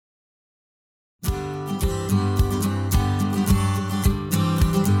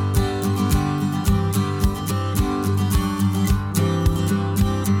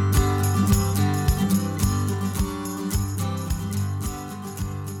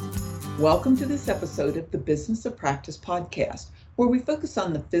Welcome to this episode of the Business of Practice podcast, where we focus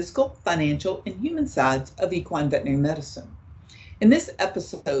on the physical, financial, and human sides of equine veterinary medicine. In this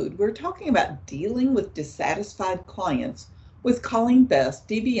episode, we're talking about dealing with dissatisfied clients with Colleen Best,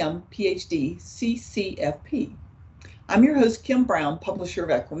 DVM, PhD, CCFP. I'm your host, Kim Brown, publisher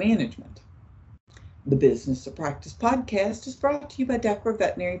of Equimanagement. The Business of Practice podcast is brought to you by Dacro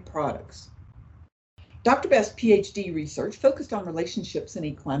Veterinary Products. Dr. Best's PhD research focused on relationships in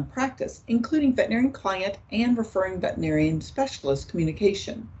equine practice, including veterinarian client and referring veterinarian specialist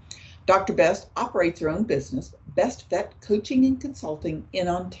communication. Dr. Best operates her own business, Best Vet Coaching and Consulting in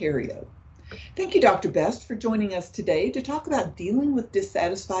Ontario. Thank you, Dr. Best, for joining us today to talk about dealing with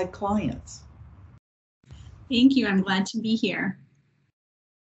dissatisfied clients. Thank you. I'm glad to be here.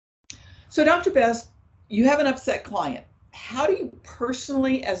 So, Dr. Best, you have an upset client. How do you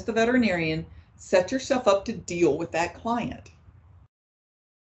personally, as the veterinarian, set yourself up to deal with that client?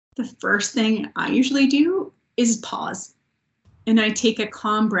 The first thing I usually do is pause. And I take a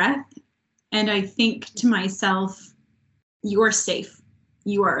calm breath and I think to myself, you're safe.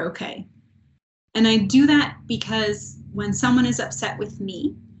 You are okay. And I do that because when someone is upset with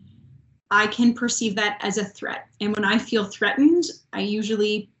me, I can perceive that as a threat. And when I feel threatened, I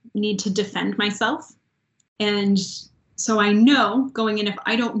usually need to defend myself. And so I know going in, if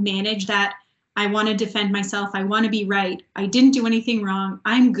I don't manage that, I want to defend myself, I want to be right, I didn't do anything wrong,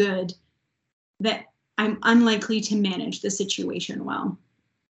 I'm good, that I'm unlikely to manage the situation well.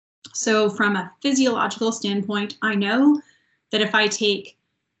 So from a physiological standpoint, I know that if I take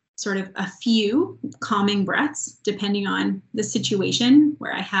sort of a few calming breaths, depending on the situation,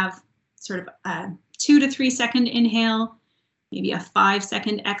 where I have sort of a 2 to 3 second inhale, maybe a 5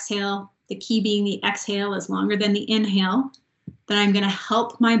 second exhale, the key being the exhale is longer than the inhale, then I'm going to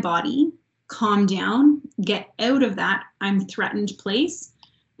help my body calm down, get out of that I'm threatened place,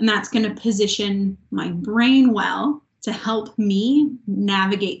 and that's going to position my brain well to help me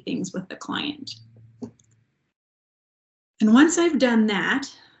navigate things with the client. And once I've done that,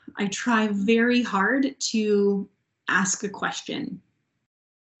 I try very hard to ask a question,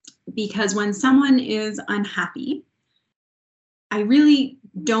 because when someone is unhappy, I really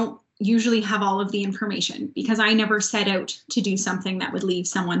don't usually have all of the information, because I never set out to do something that would leave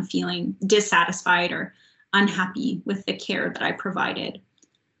someone feeling dissatisfied or unhappy with the care that I provided.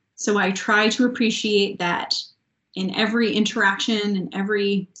 So I try to appreciate that in every interaction and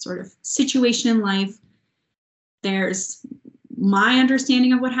every sort of situation in life, there's my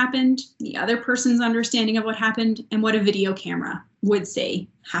understanding of what happened, the other person's understanding of what happened, and what a video camera would say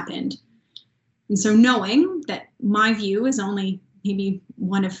happened. And so knowing that my view is only maybe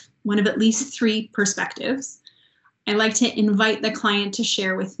one of at least 3 perspectives, I like to invite the client to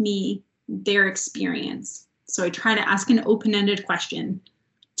share with me their experience. So I try to ask an open-ended question.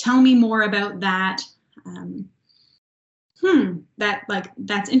 Tell me more about that.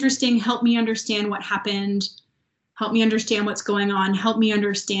 That's interesting. Help me understand what happened. Help me understand what's going on. Help me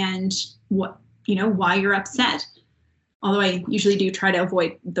understand why you're upset. Although I usually do try to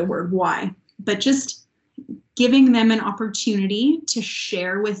avoid the word why, but just giving them an opportunity to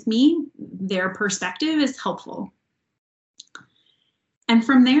share with me their perspective is helpful. And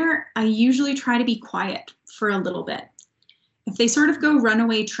from there, I usually try to be quiet for a little bit. If they sort of go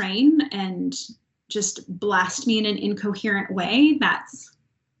runaway train and just blast me in an incoherent way, that's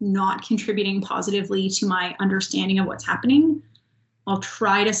not contributing positively to my understanding of what's happening. I'll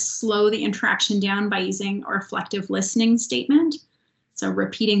try to slow the interaction down by using a reflective listening statement. So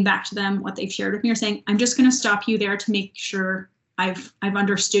repeating back to them what they've shared with me, or saying, I'm just going to stop you there to make sure I've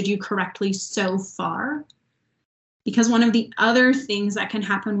understood you correctly so far. Because one of the other things that can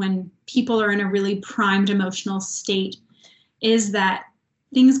happen when people are in a really primed emotional state is that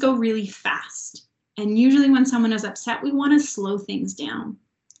things go really fast. And usually when someone is upset, we want to slow things down.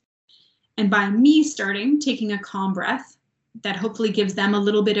 And by me taking a calm breath, that hopefully gives them a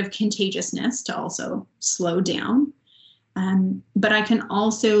little bit of contagiousness to also slow down. But I can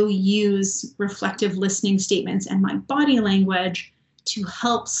also use reflective listening statements and my body language to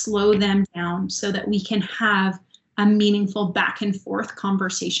help slow them down so that we can have a meaningful back and forth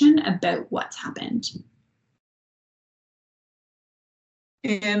conversation about what's happened.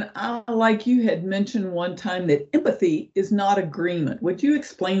 And like you had mentioned one time that empathy is not agreement. Would you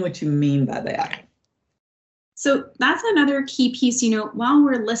explain what you mean by that? So that's another key piece, while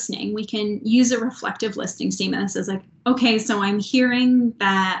we're listening, we can use a reflective listening statement that says like, okay, so I'm hearing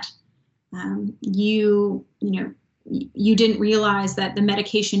that you didn't realize that the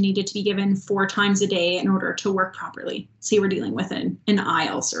medication needed to be given 4 times a day in order to work properly. So you were dealing with an eye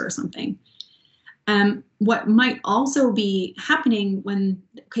ulcer or something. What might also be happening when,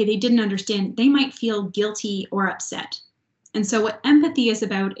 okay, they didn't understand, they might feel guilty or upset. And so what empathy is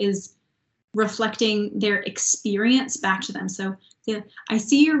about is reflecting their experience back to them. So I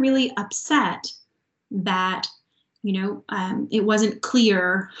see you're really upset that, it wasn't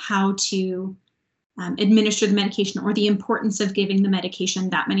clear how to administer the medication or the importance of giving the medication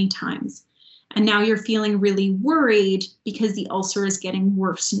that many times. And now you're feeling really worried because the ulcer is getting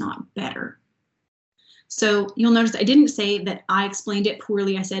worse, not better. So you'll notice I didn't say that I explained it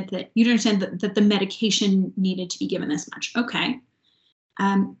poorly. I said that you understand that the medication needed to be given this much. Okay.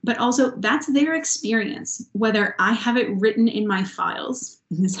 But also that's their experience, whether I have it written in my files.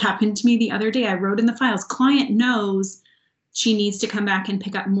 And this happened to me the other day. I wrote in the files, client knows she needs to come back and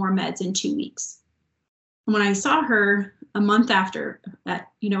pick up more meds in 2 weeks. And when I saw her a month after, a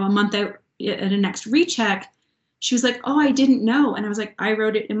month out at a next recheck, she was like, oh, I didn't know. And I was like, I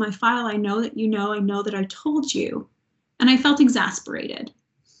wrote it in my file. I know that you know, I know that I told you. And I felt exasperated.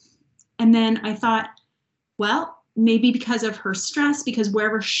 And then I thought, well, maybe because of her stress, because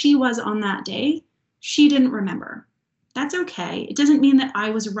wherever she was on that day, she didn't remember. That's okay. It doesn't mean that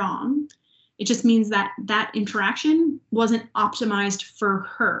I was wrong. It just means that that interaction wasn't optimized for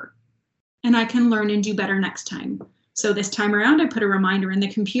her. And I can learn and do better next time. So this time around, I put a reminder in the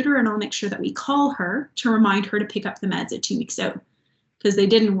computer and I'll make sure that we call her to remind her to pick up the meds at 2 weeks out, because they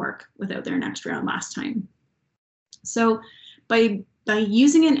didn't work without their next round last time. So by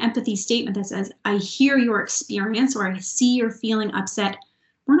using an empathy statement that says, I hear your experience, or I see you're feeling upset,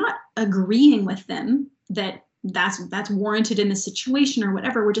 we're not agreeing with them that that's warranted in the situation or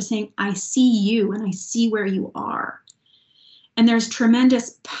whatever. We're just saying, I see you and I see where you are. And there's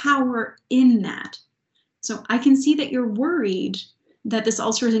tremendous power in that. So I can see that you're worried that this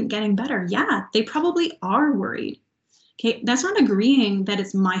ulcer isn't getting better. Yeah, they probably are worried. Okay, that's not agreeing that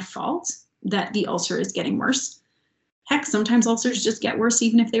it's my fault that the ulcer is getting worse. Heck, sometimes ulcers just get worse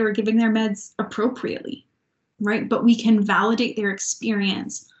even if they were giving their meds appropriately, right? But we can validate their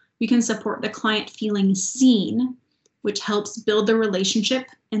experience. We can support the client feeling seen, which helps build the relationship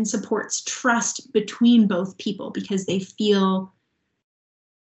and supports trust between both people, because they feel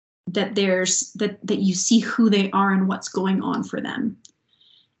that that you see who they are and what's going on for them.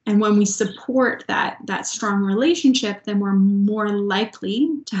 And when we support that strong relationship, then we're more likely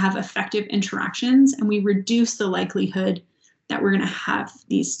to have effective interactions, and we reduce the likelihood that we're going to have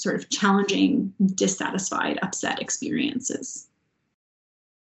these sort of challenging, dissatisfied, upset experiences.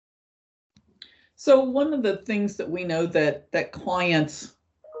 So one of the things that we know that clients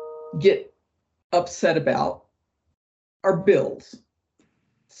get upset about are bills.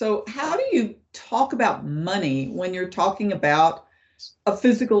 So how do you talk about money when you're talking about a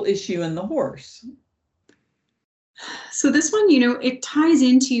physical issue in the horse? So this one, it ties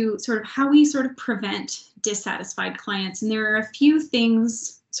into sort of how we sort of prevent dissatisfied clients. And there are a few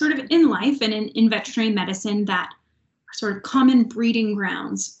things sort of in life and in veterinary medicine that are sort of common breeding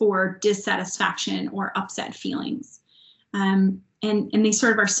grounds for dissatisfaction or upset feelings. And they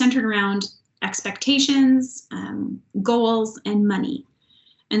sort of are centered around expectations, goals, and money.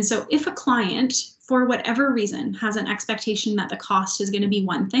 And so if a client, for whatever reason, has an expectation that the cost is going to be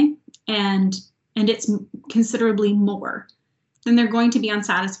one thing and it's considerably more, then they're going to be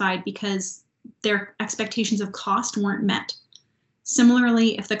unsatisfied because their expectations of cost weren't met.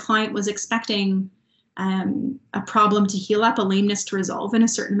 Similarly, if the client was expecting a problem to heal up, a lameness to resolve in a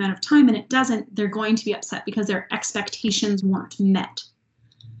certain amount of time, and it doesn't, they're going to be upset because their expectations weren't met.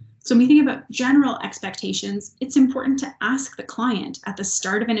 So when we think about general expectations, it's important to ask the client at the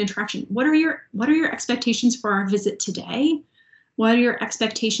start of an interaction, what are your expectations for our visit today? What are your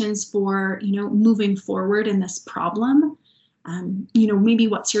expectations for, moving forward in this problem? Maybe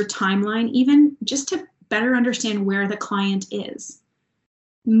what's your timeline, even just to better understand where the client is.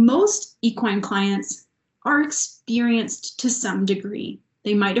 Most equine clients are experienced to some degree.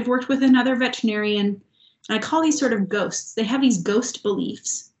 They might have worked with another veterinarian. And I call these sort of ghosts. They have these ghost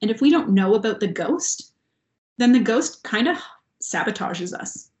beliefs. And if we don't know about the ghost, then the ghost kind of sabotages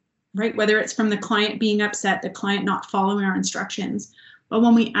us, right? Whether it's from the client being upset, the client not following our instructions. But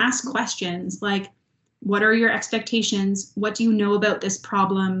when we ask questions like, what are your expectations? What do you know about this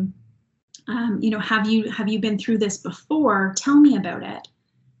problem? Have you been through this before? Tell me about it.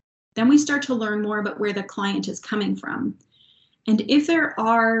 Then we start to learn more about where the client is coming from. And if there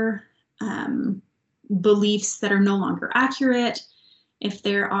are beliefs that are no longer accurate, if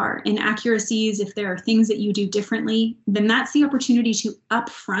there are inaccuracies, if there are things that you do differently, then that's the opportunity to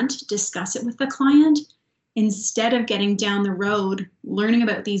upfront discuss it with the client instead of getting down the road, learning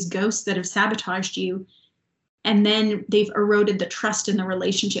about these ghosts that have sabotaged you and then they've eroded the trust in the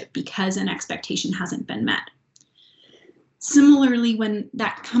relationship because an expectation hasn't been met. Similarly, when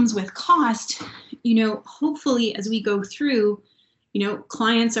that comes with cost, hopefully as we go through,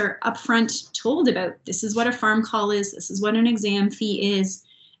 clients are upfront told about this is what a farm call is, this is what an exam fee is.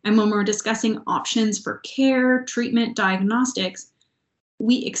 And when we're discussing options for care, treatment, diagnostics,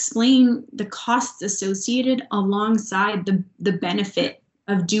 we explain the costs associated alongside the benefit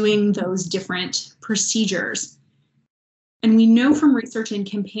of doing those different procedures. And we know from research in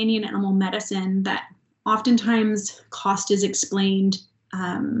companion animal medicine that oftentimes cost is explained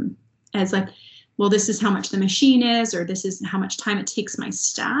as like, well, this is how much the machine is, or this is how much time it takes my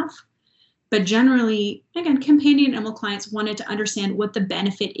staff. But generally, again, companion animal clients wanted to understand what the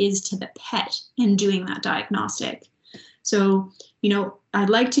benefit is to the pet in doing that diagnostic. So, I'd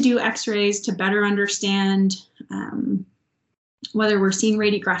like to do x-rays to better understand whether we're seeing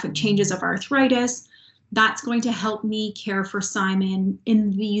radiographic changes of arthritis. That's going to help me care for Simon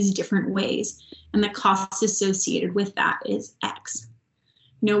in these different ways. And the cost associated with that is X.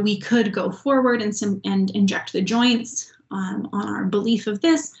 We could go forward and inject the joints on our belief of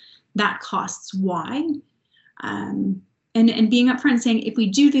this. That costs Y. And being upfront and saying, if we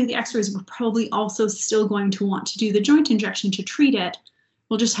do the x-rays, we're probably also still going to want to do the joint injection to treat it.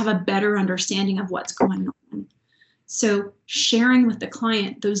 We'll just have a better understanding of what's going on. So sharing with the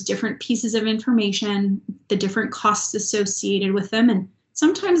client those different pieces of information, the different costs associated with them, and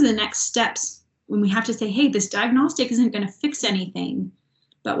sometimes the next steps when we have to say, hey, this diagnostic isn't going to fix anything,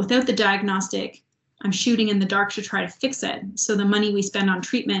 but without the diagnostic, I'm shooting in the dark to try to fix it. So the money we spend on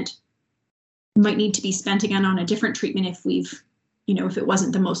treatment might need to be spent again on a different treatment if if it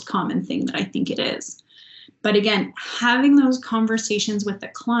wasn't the most common thing that I think it is. But again, having those conversations with the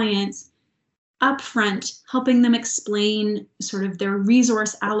clients upfront, helping them explain sort of their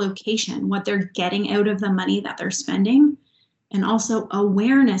resource allocation, what they're getting out of the money that they're spending, and also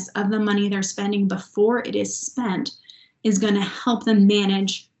awareness of the money they're spending before it is spent is going to help them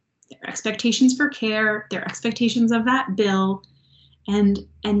manage their expectations for care, their expectations of that bill, and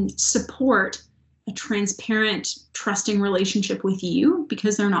support a transparent, trusting relationship with you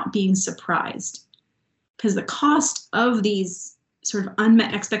because they're not being surprised. Because the cost of these sort of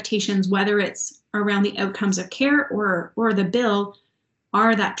unmet expectations, whether it's around the outcomes of care or the bill,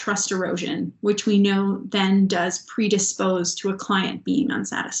 are that trust erosion, which we know then does predispose to a client being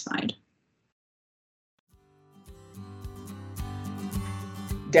unsatisfied.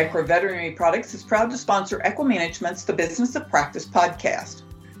 Dechra Veterinary Products is proud to sponsor Equimanagement's The Business of Practice podcast.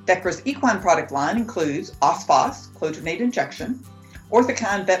 Dechra's equine product line includes Osphos, Clodronate Injection,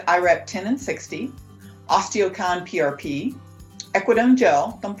 Orthokine Vet IRAP 10 and 60, Osteokine PRP, Equidone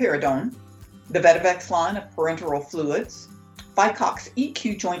Gel, Domperidone, the Vetivex line of parenteral fluids, Vicox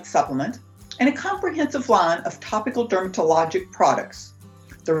EQ Joint Supplement, and a comprehensive line of topical dermatologic products.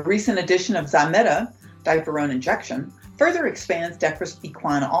 The recent addition of Zymeta, Diaperone Injection, further expands Dechra's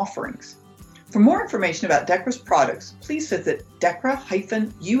equine offerings. For more information about Dechra's products, please visit dechra-us.com.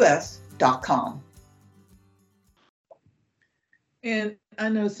 And I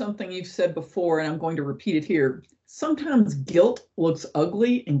know something you've said before, and I'm going to repeat it here. Sometimes guilt looks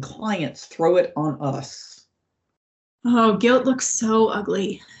ugly and clients throw it on us. Oh, guilt looks so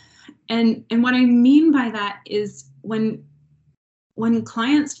ugly. And what I mean by that is when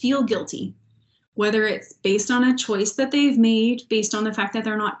clients feel guilty, whether it's based on a choice that they've made, based on the fact that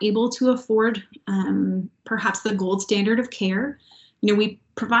they're not able to afford perhaps the gold standard of care. We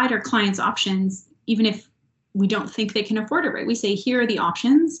provide our clients options, even if we don't think they can afford it, right? We say, here are the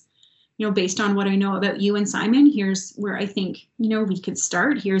options, based on what I know about you and Simon, here's where I think, we could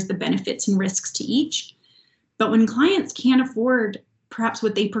start. Here's the benefits and risks to each. But when clients can't afford perhaps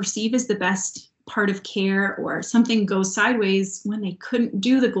what they perceive as the best part of care, or something goes sideways when they couldn't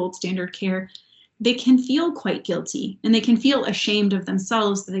do the gold standard care, they can feel quite guilty and they can feel ashamed of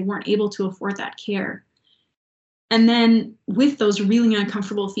themselves that they weren't able to afford that care. And then with those really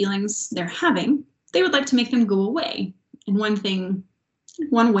uncomfortable feelings they're having, they would like to make them go away. And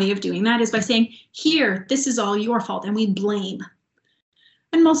one way of doing that is by saying, here, this is all your fault, and we blame.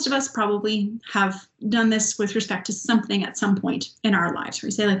 And most of us probably have done this with respect to something at some point in our lives, where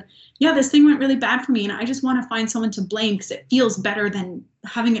we say like, yeah, this thing went really bad for me, and I just want to find someone to blame because it feels better than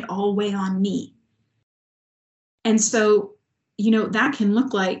having it all weigh on me. And so, that can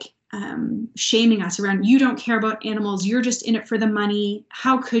look like shaming us around, you don't care about animals, you're just in it for the money.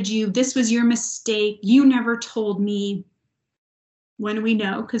 How could you? This was your mistake. You never told me. When we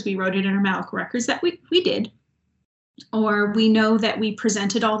know, because we wrote it in our medical records, that we did. Or we know that we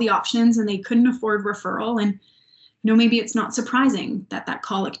presented all the options and they couldn't afford referral. And maybe it's not surprising that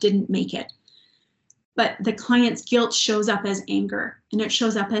colic didn't make it. but the client's guilt shows up as anger and it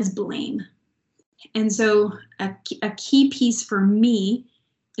shows up as blame. And so a key piece for me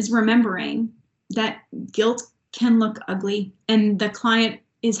is remembering that guilt can look ugly and the client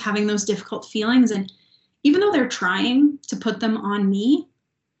is having those difficult feelings. And even though they're trying to put them on me,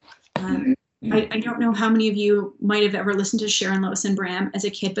 I don't know how many of you might have ever listened to Sharon Lois and Bram as a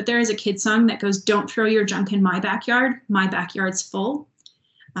kid, but there is a kid song that goes, "Don't throw your junk in my backyard's full."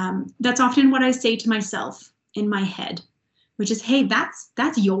 That's often what I say to myself in my head, which is, hey,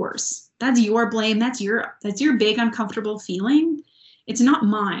 that's yours. That's your blame. That's your big uncomfortable feeling. It's not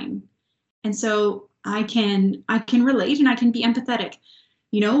mine. And so I can relate and I can be empathetic.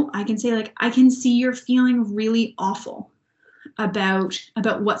 You know, I can say, like, I can see you're feeling really awful about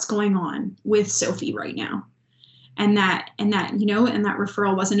what's going on with Sophie right now. And that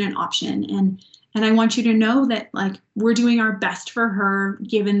referral wasn't an option. And I want you to know that, like, we're doing our best for her,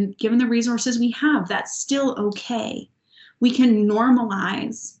 given the resources we have. That's still okay. We can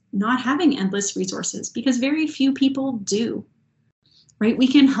normalize not having endless resources because very few people do, right? We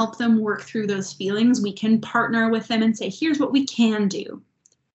can help them work through those feelings. We can partner with them and say, here's what we can do.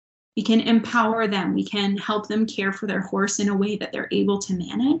 We can empower them. We can help them care for their horse in a way that they're able to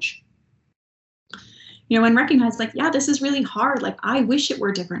manage. You know, and recognize, like, yeah, this is really hard. Like, I wish it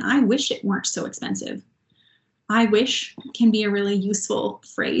were different. I wish it weren't so expensive. I wish can be a really useful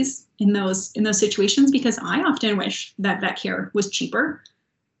phrase in those situations, because I often wish that vet care was cheaper.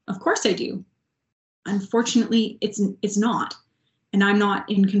 Of course I do. Unfortunately, it's not. And I'm not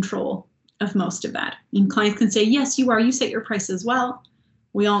in control of most of that. And clients can say, yes, you are. You set your price as well.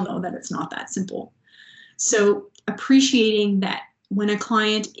 We all know that it's not that simple. So appreciating that when a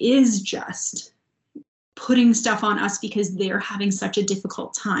client is just putting stuff on us because they're having such a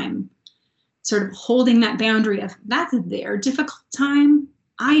difficult time, sort of holding that boundary of, that's their difficult time.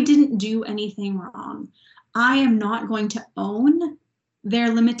 I didn't do anything wrong. I am not going to own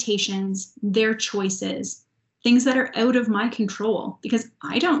their limitations, their choices, things that are out of my control, because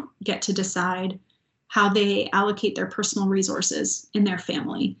I don't get to decide how they allocate their personal resources in their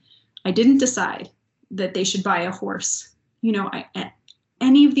family. I didn't decide that they should buy a horse. You know,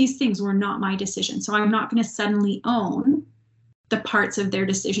 any of these things were not my decision. So I'm not going to suddenly own the parts of their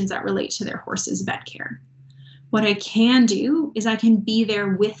decisions that relate to their horse's vet care. What I can do is I can be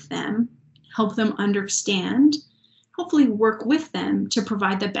there with them, help them understand, hopefully work with them to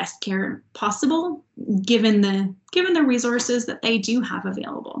provide the best care possible, given the resources that they do have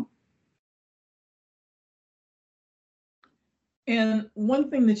available. And one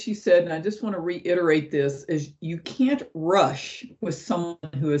thing that she said, and I just want to reiterate this, is you can't rush with someone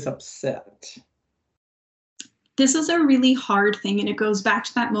who is upset. This is a really hard thing, and it goes back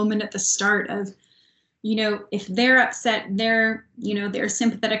to that moment at the start of, you know, if they're upset, their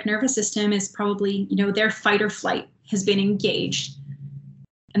sympathetic nervous system is probably, you know, their fight or flight has been engaged.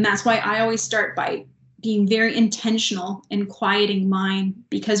 And that's why I always start by being very intentional in quieting mine,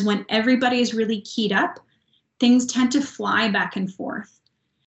 because when everybody is really keyed up, things tend to fly back and forth.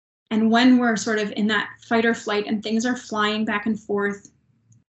 And when we're sort of in that fight or flight and things are flying back and forth,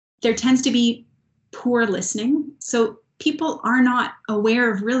 there tends to be poor listening. So people are not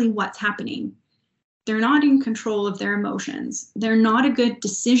aware of really what's happening. They're not in control of their emotions. They're not a good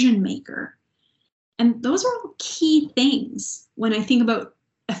decision maker. And those are all key things when I think about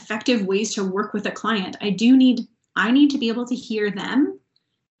effective ways to work with a client. I need to be able to hear them,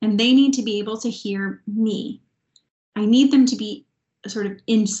 and they need to be able to hear me. I need them to be sort of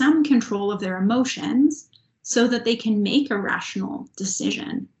in some control of their emotions so that they can make a rational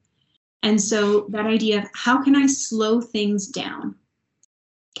decision. And so that idea of how can I slow things down?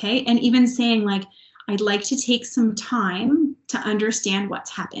 Okay, and even saying, like, I'd like to take some time to understand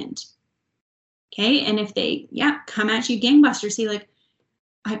what's happened. Okay, and if they, come at you gangbusters, say, like,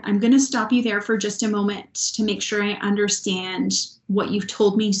 I'm going to stop you there for just a moment to make sure I understand what you've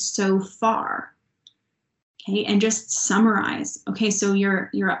told me so far. Okay, and just summarize. Okay, so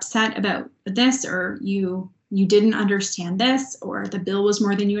you're upset about this, or you didn't understand this, or the bill was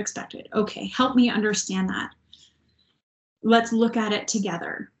more than you expected. Okay, help me understand that. Let's look at it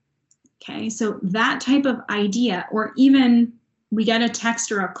together. Okay, so that type of idea, or even we get a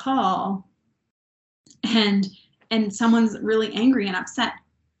text or a call and someone's really angry and upset.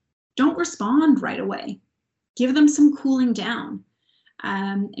 Don't respond right away. Give them some cooling down.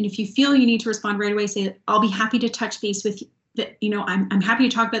 And if you feel you need to respond right away, say, I'll be happy to touch base with you. You know, I'm happy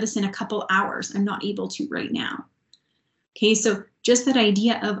to talk about this in a couple hours. I'm not able to right now. Okay, so just that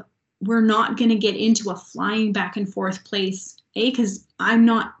idea of we're not going to get into a flying back and forth place, because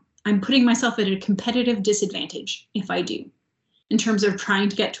I'm putting myself at a competitive disadvantage if I do. in terms of trying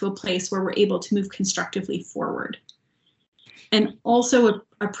to get to a place where we're able to move constructively forward. And also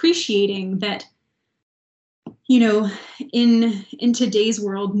appreciating that, you know, in today's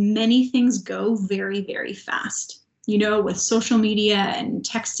world, many things go very, very fast, you know, with social media and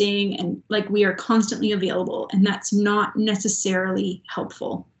texting, and like we are constantly available, and that's not necessarily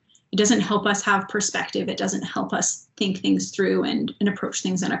helpful. It doesn't help us have perspective. It doesn't help us think things through and approach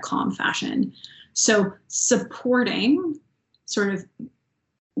things in a calm fashion. So supporting, sort of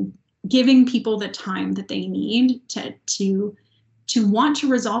giving people the time that they need to want to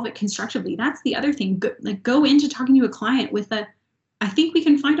resolve it constructively. That's the other thing. Go into talking to a client with I think we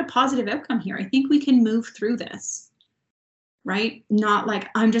can find a positive outcome here. I think we can move through this, right? Not like,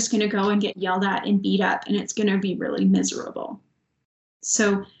 I'm just going to go and get yelled at and beat up and it's going to be really miserable.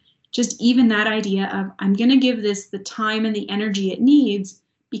 So just even that idea of, I'm going to give this the time and the energy it needs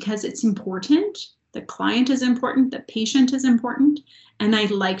because it's important. The client is important, the patient is important, and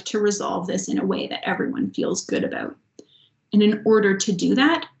I'd like to resolve this in a way that everyone feels good about. And in order to do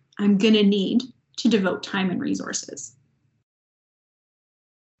that, I'm going to need to devote time and resources.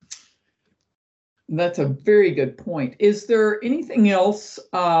 That's a very good point. Is there anything else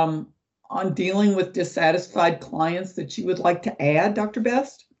on dealing with dissatisfied clients that you would like to add, Dr.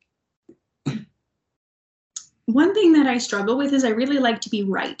 Best? One thing that I struggle with is I really like to be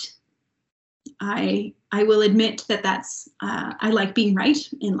right. I will admit that I like being right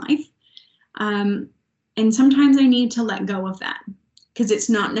in life. And sometimes I need to let go of that because it's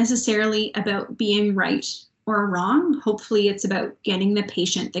not necessarily about being right or wrong. Hopefully it's about getting the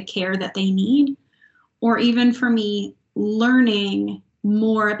patient the care that they need, or even for me, learning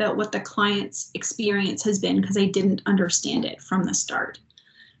more about what the client's experience has been because I didn't understand it from the start.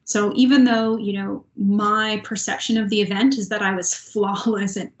 So even though, you know, my perception of the event is that I was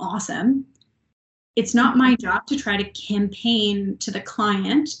flawless and awesome, it's not my job to try to campaign to the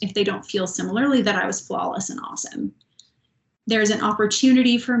client if they don't feel similarly that I was flawless and awesome. There's an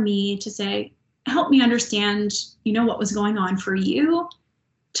opportunity for me to say, help me understand, you know, what was going on for you,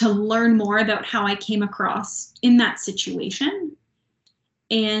 to learn more about how I came across in that situation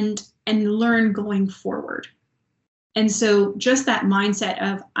and learn going forward. And so just that mindset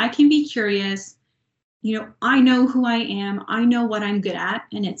of, I can be curious, you know, I know who I am, I know what I'm good at,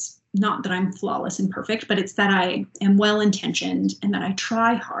 and it's not that I'm flawless and perfect, but it's that I am well-intentioned and that I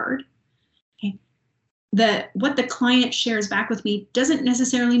try hard. Okay. What the client shares back with me doesn't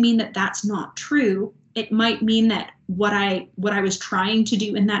necessarily mean that that's not true. It might mean that what I was trying to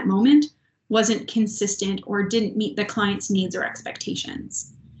do in that moment wasn't consistent or didn't meet the client's needs or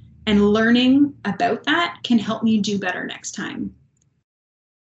expectations. And learning about that can help me do better next time.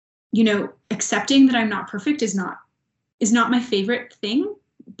 You know, accepting that I'm not perfect is not my favorite thing,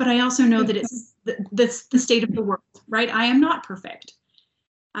 but I also know that it's the state of the world, right? I am not perfect.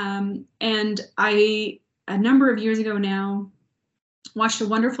 And I, a number of years ago now, watched a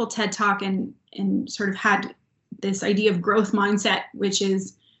wonderful TED Talk and sort of had this idea of growth mindset, which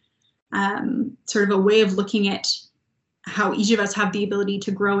is sort of a way of looking at how each of us have the ability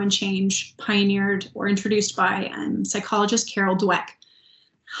to grow and change, pioneered or introduced by psychologist Carol Dweck.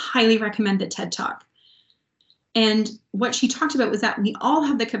 Highly recommend the TED Talk. And what she talked about was that we all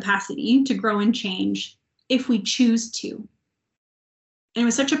have the capacity to grow and change if we choose to. And it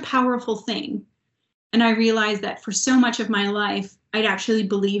was such a powerful thing. And I realized that for so much of my life, I'd actually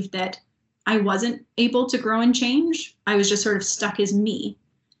believed that I wasn't able to grow and change. I was just sort of stuck as me.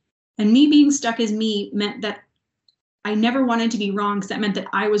 And me being stuck as me meant that I never wanted to be wrong because that meant that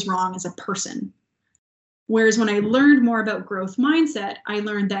I was wrong as a person. Whereas when I learned more about growth mindset, I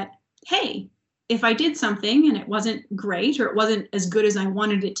learned that, hey, if I did something and it wasn't great or it wasn't as good as I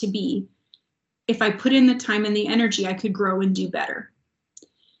wanted it to be, if I put in the time and the energy, I could grow and do better.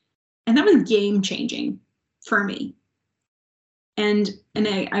 And that was game changing for me. And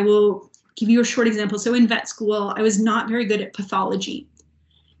I will give you a short example. So in vet school, I was not very good at pathology.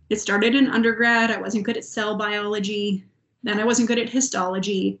 It started in undergrad. I wasn't good at cell biology. Then I wasn't good at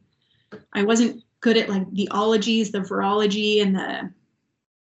histology. I wasn't good at like the ologies, the virology, and the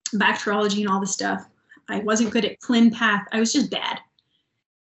bacteriology and all this stuff. I wasn't good at ClinPath. I was just bad.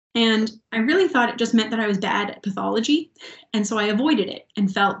 And I really thought it just meant that I was bad at pathology. And so I avoided it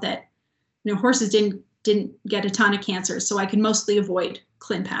and felt that, you know, horses didn't get a ton of cancers, so I could mostly avoid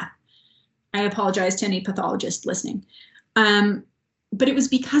ClinPath. I apologize to any pathologist listening. But it was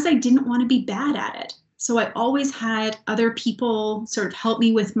because I didn't want to be bad at it. So I always had other people sort of help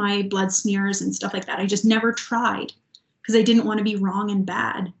me with my blood smears and stuff like that. I just never tried because I didn't want to be wrong and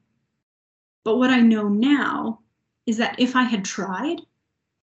bad. But what I know now is that if I had tried,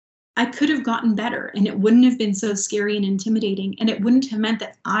 I could have gotten better, and it wouldn't have been so scary and intimidating, and it wouldn't have meant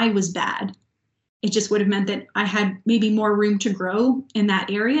that I was bad. It just would have meant that I had maybe more room to grow in that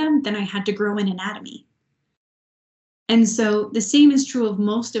area than I had to grow in anatomy. And so the same is true of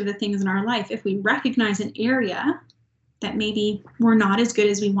most of the things in our life. If we recognize an area that maybe we're not as good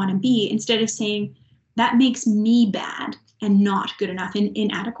as we want to be, instead of saying that makes me bad and not good enough and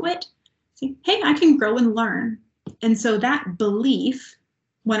inadequate, say, hey, I can grow and learn. And so that belief,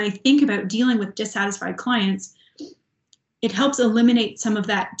 when I think about dealing with dissatisfied clients, it helps eliminate some of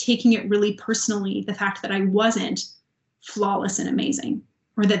that taking it really personally, the fact that I wasn't flawless and amazing,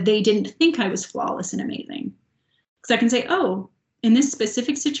 or that they didn't think I was flawless and amazing. Because I can say, oh, in this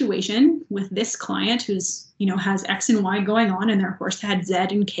specific situation with this client who's, has X and Y going on, and their horse had Z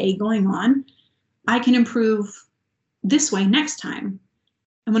and K going on, I can improve this way next time.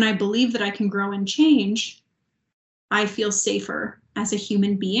 And when I believe that I can grow and change, I feel safer as a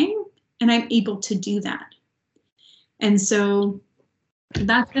human being, and I'm able to do that. And so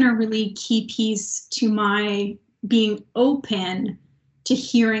that's been a really key piece to my being open to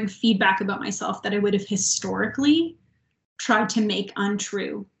hearing feedback about myself that I would have historically tried to make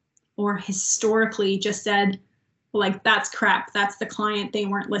untrue, or historically just said, like, that's crap, that's the client, they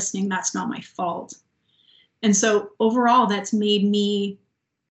weren't listening, that's not my fault. And so overall, that's made me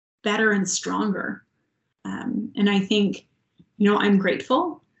better and stronger. And I think, I'm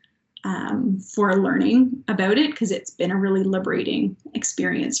grateful for learning about it, because it's been a really liberating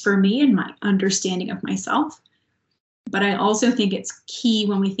experience for me and my understanding of myself. But I also think it's key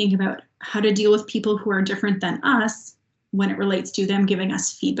when we think about how to deal with people who are different than us when it relates to them giving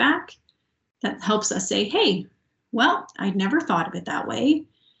us feedback that helps us say, hey, well, I'd never thought of it that way.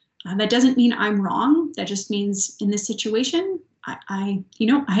 That doesn't mean I'm wrong. That just means in this situation, I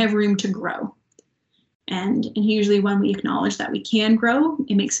have room to grow. And usually when we acknowledge that we can grow,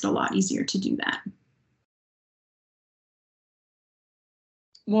 it makes it a lot easier to do that.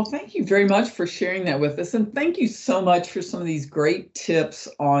 Well, thank you very much for sharing that with us. And thank you so much for some of these great tips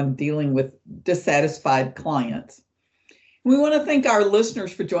on dealing with dissatisfied clients. We want to thank our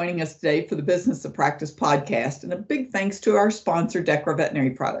listeners for joining us today for the Business of Practice podcast, and a big thanks to our sponsor, Dechra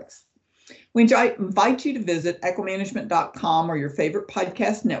Veterinary Products. We invite you to visit equimanagement.com or your favorite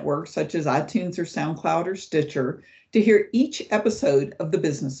podcast network, such as iTunes or SoundCloud or Stitcher, to hear each episode of the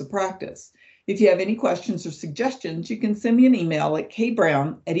Business of Practice. If you have any questions or suggestions, you can send me an email at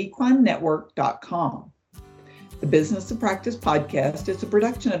kbrown@equinenetwork.com. The Business of Practice podcast is a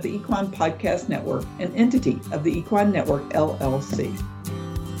production of the Equine Podcast Network, an entity of the Equine Network, LLC.